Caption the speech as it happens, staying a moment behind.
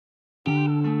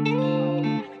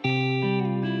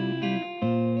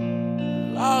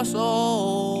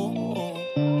also.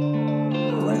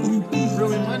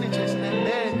 Really money chasing that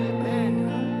bag.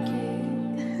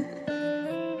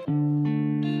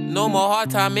 No more hard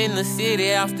time in the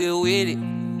city, I'm still with it.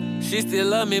 She still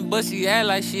love me, but she act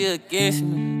like she against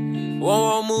me. One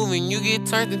more move and you get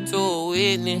turned into a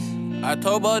witness. I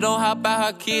told her don't hop out,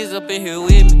 her kids up in here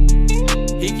with me.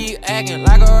 He keep acting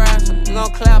like a rap, so we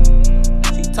gon' clap her.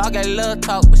 She talk that love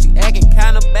talk, but she acting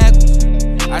kinda backwards.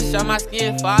 I show my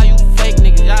skin for all you fake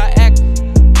niggas, y'all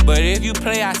actin'. But if you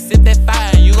play, I sip that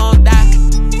fire and you gon' die.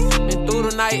 Been through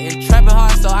the night and trapping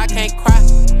hard, so I can't cry.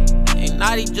 Ain't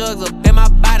naughty drugs up in my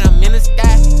body, I'm in the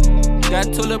sky. Got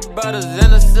 2 little brothers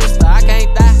and a sister, I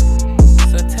can't die.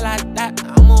 So till I die,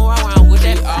 I'ma walk around with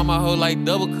that. All my hoes like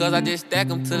double, cause I just stack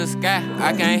them to the sky.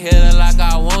 I can't hit her like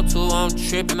I want to, I'm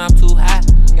tripping, I'm too high.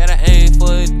 Gotta aim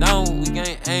for it down, we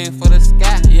can't aim for the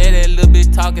sky. Yeah, that little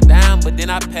bitch talking down, but then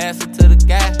I pass it to the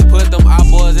guy. Put them out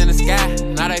boys in the sky,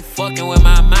 now they fucking with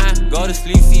my mind. Go to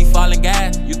sleep, see falling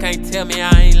guys, you can't tell me I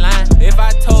ain't lying. If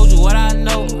I told you what I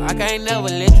know, I can't never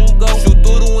let you go. Shoot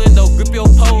through the window, grip your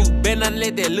pole, you better not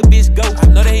let that little bitch go. I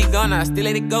know that he gone, I still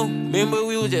let it go. Remember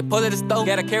we was just posed at the stove.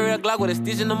 Gotta carry a Glock with a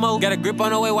stitch in the mold. Got a grip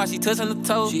on her way while she touching the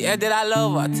toe. She asked that I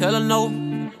love her, I tell her no.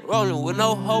 Rolling with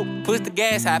no hope, push the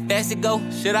gas, how fast it go.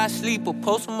 Should I sleep or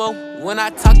post some more? When I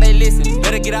talk, they listen.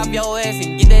 Better get off your ass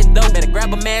and get that dope. Better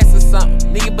grab a mask or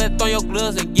something. Nigga better throw your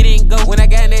gloves and get in and go. When I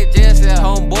got in that jail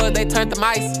cell, homeboys, they turned to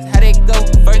mice. How they go?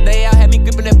 First day out, had me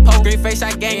gripping that pole. Green face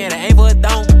shot gang, yeah, they ain't for a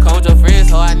dome. Come with your friends,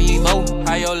 so I need more.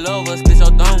 How your lover, split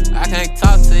your dome. I can't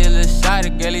talk to your little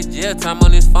shawty, girl, it's jail time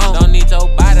on this phone. Don't need your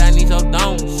body, I need your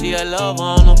dome. She a lover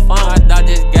on the phone. I thought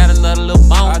just got another little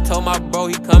bone. I told my bro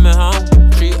he coming home.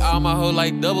 Treat all my hoes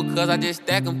like double, cause I just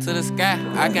stack them to the sky.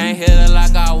 I can't hit her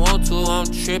like I want to, I'm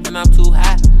tripping, I'm too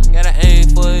high. Gotta aim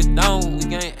for it down, we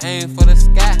can't aim for the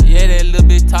sky. Yeah, that little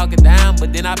bitch talking down,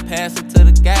 but then I pass it to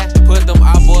the guy. Put them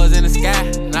out boys in the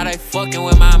sky, now they fucking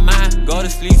with my mind. Go to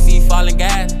sleep, see falling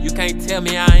guys, you can't tell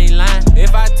me I ain't lying.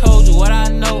 If I told you what I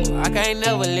know, I can't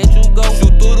never let you go.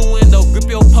 Shoot through the window, grip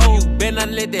your pole, you better not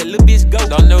let that little bitch go.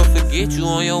 Don't never forget you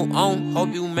on your own,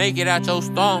 hope you make it out your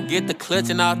storm. Get the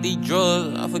clutching off these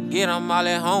drugs, I forget I'm all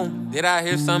at home. Did I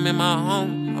hear something in my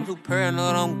home? I'm too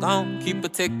paranoid, I'm gone. Keep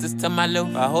protectors to my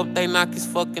left, I hope they knock his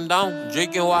fucking down.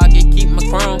 Drinking while I can keep my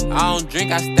crown. I don't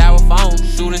drink, I styrofoam.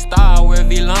 Shooting star, I wear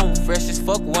V-Long. Fresh as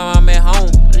fuck when I'm at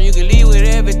home. And you can leave with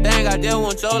everything, I just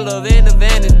want your love and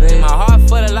advantage, baby. My heart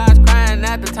full of lies crying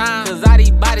at the time, cause all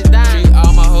these bodies dying. Treat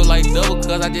all my hoes like double,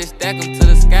 cause I just stack them to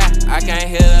the sky. I can't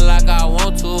hit her like I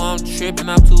want to, I'm tripping,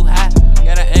 I'm too high.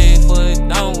 Gotta aim for it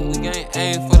down, we can't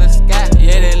aim for the sky.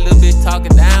 Yeah, that little bitch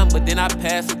talking down, but then I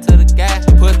pass it to the guy.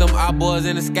 Put them out boys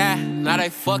in the sky, now they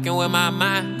fucking with my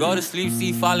mind. Go to sleep,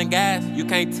 see falling guys, you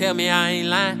can't tell me I ain't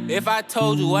lying. If I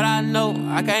told you what I know,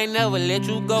 I can't never let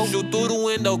you go. Shoot through the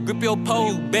window, grip your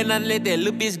pole, you better not let that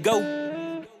little bitch go.